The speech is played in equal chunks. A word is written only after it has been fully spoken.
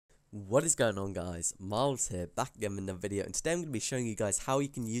What is going on, guys? Miles here, back again with another video, and today I'm going to be showing you guys how you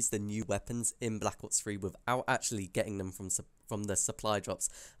can use the new weapons in Black Ops 3 without actually getting them from the supply drops.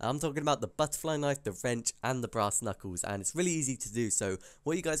 I'm talking about the butterfly knife, the wrench, and the brass knuckles, and it's really easy to do. So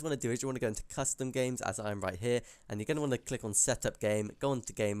what you guys want to do is you want to go into custom games, as I am right here, and you're going to want to click on setup game, go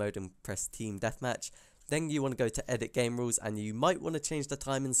into game mode and press team deathmatch. Then you want to go to edit game rules, and you might want to change the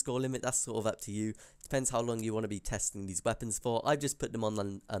time and score limit. That's sort of up to you. Depends how long you want to be testing these weapons for. I've just put them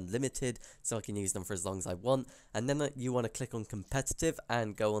on unlimited so I can use them for as long as I want. And then you want to click on competitive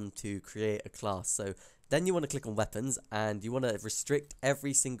and go on to create a class. So then you want to click on weapons, and you want to restrict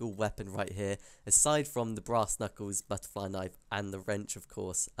every single weapon right here, aside from the brass knuckles, butterfly knife, and the wrench, of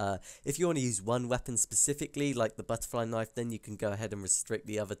course. If you want to use one weapon specifically, like the butterfly knife, then you can go ahead and restrict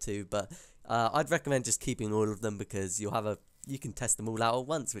the other two. But I'd recommend just keeping all of them because you can test them all out at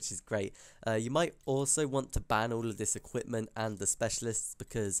once, which is great. You might also want to ban all of this equipment and the specialists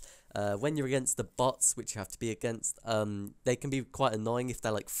because when you're against the bots, which you have to be against, they can be quite annoying if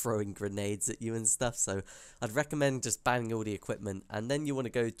they're like throwing grenades at you and stuff. So I'd recommend just banning all the equipment, and then you want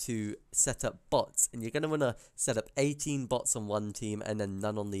to go to set up bots, and you're going to want to set up 18 bots on one team and then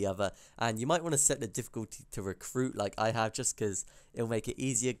none on the other. And you might want to set the difficulty to recruit like I have, just because it'll make it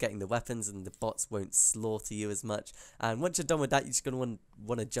easier getting the weapons and the bots won't slaughter you as much. And once you're done with that, you're just going to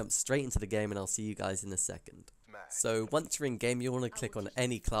want to jump straight into the game, and I'll see you guys in a second. So once you're in game, you want to click on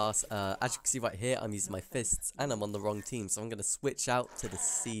any class. As you can see right here, I'm using my fists and I'm on the wrong team, so I'm going to switch out to the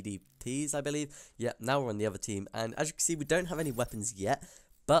CDPs, I believe. Yep, now we're on the other team, and as you can see, we don't have any weapons yet.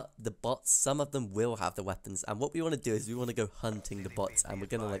 But the bots, some of them will have the weapons, and what we want to do is we want to go hunting the bots, and we're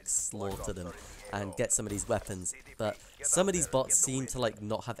going to like slaughter them and get some of these weapons. But some of these bots seem to like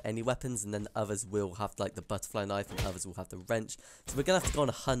not have any weapons, and then others will have like the butterfly knife and others will have the wrench. So we're going to have to go on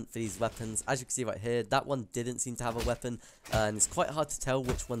a hunt for these weapons. As you can see right here, that one didn't seem to have a weapon, and it's quite hard to tell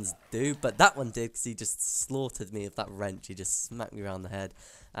which ones do, but that one did because he just slaughtered me with that wrench. He just smacked me around the head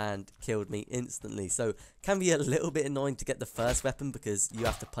and killed me instantly. So can be a little bit annoying to get the first weapon because you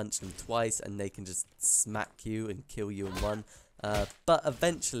have to punch them twice and they can just smack you and kill you in one. But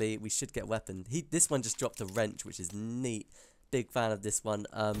eventually we should get a weapon. This one just dropped a wrench, which is neat. Big fan of this one.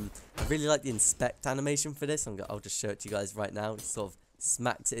 I really like the inspect animation for this. I'll just show it to you guys right now. It sort of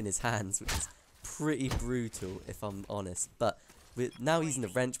smacks it in his hands, which is pretty brutal if I'm honest. But we're now using the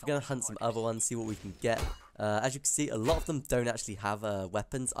wrench. We're going to hunt some other ones, see what we can get. As you can see, a lot of them don't actually have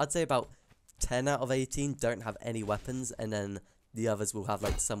weapons. I'd say about 10 out of 18 don't have any weapons, and then the others will have,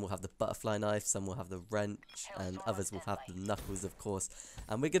 like, some will have the butterfly knife, some will have the wrench, and others will have the knuckles, of course.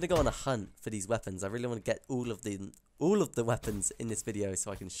 And we're going to go on a hunt for these weapons. I really want to get all of the weapons in this video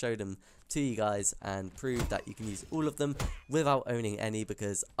so I can show them to you guys and prove that you can use all of them without owning any,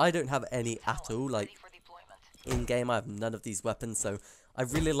 because I don't have any at all. Like, in game I have none of these weapons, so I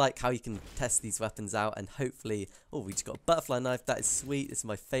really like how you can test these weapons out, and hopefully... Oh, we just got a butterfly knife. That is sweet. This is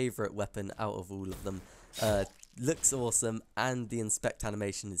my favourite weapon out of all of them. Looks awesome, and the inspect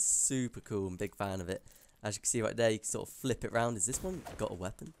animation is super cool. I'm a big fan of it. As you can see right there, you can sort of flip it around. Is this one got a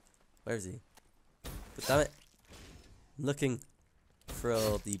weapon? Where is he? But damn it. I'm looking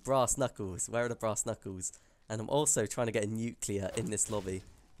for the brass knuckles. Where are the brass knuckles? And I'm also trying to get a nuclear in this lobby.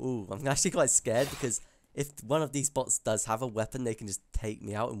 Ooh, I'm actually quite scared because if one of these bots does have a weapon, they can just take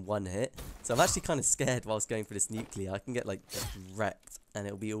me out in one hit. So I'm actually kind of scared whilst going for this nuclear. I can get like wrecked and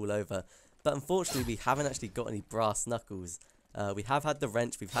it'll be all over. But unfortunately, we haven't actually got any brass knuckles. We have had the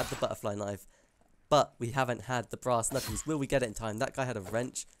wrench, we've had the butterfly knife, but we haven't had the brass knuckles. Will we get it in time? That guy had a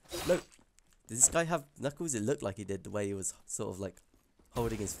wrench. Look, does this guy have knuckles? It looked like he did, the way he was sort of like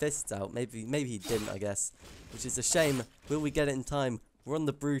holding his fists out. Maybe he didn't, I guess, which is a shame. Will we get it in time? We're on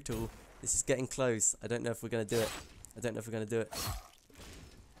the brutal. This is getting close. I don't know if we're going to do it.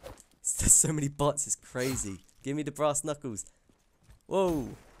 There's so many bots, it's crazy. Give me the brass knuckles. Whoa.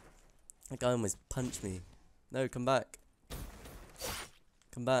 That guy almost punched me. No, come back.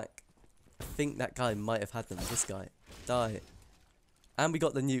 Come back. I think that guy might have had them. This guy. Die. And we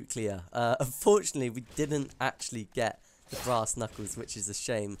got the nuclear. Unfortunately, we didn't actually get the brass knuckles, which is a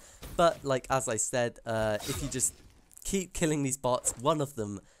shame. But, like, as I said, if you just keep killing these bots, one of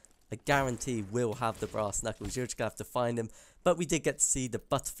them, I guarantee, will have the brass knuckles. You're just going to have to find them. But we did get to see the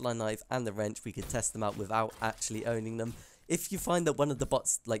butterfly knife and the wrench. We could test them out without actually owning them. If you find that one of the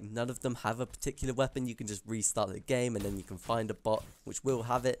bots, like none of them have a particular weapon, you can just restart the game and then you can find a bot which will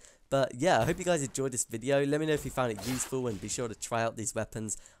have it. But yeah, I hope you guys enjoyed this video. Let me know if you found it useful, and be sure to try out these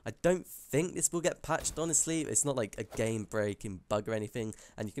weapons. I don't think this will get patched, honestly. It's not like a game breaking bug or anything,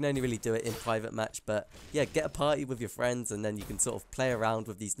 and you can only really do it in private match. But yeah, get a party with your friends, and then you can sort of play around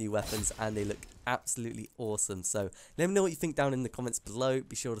with these new weapons, and they look absolutely awesome. So let me know what you think down in the comments below.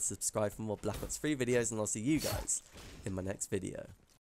 Be sure to subscribe for more Black Ops 3 videos, and I'll see you guys in my next video.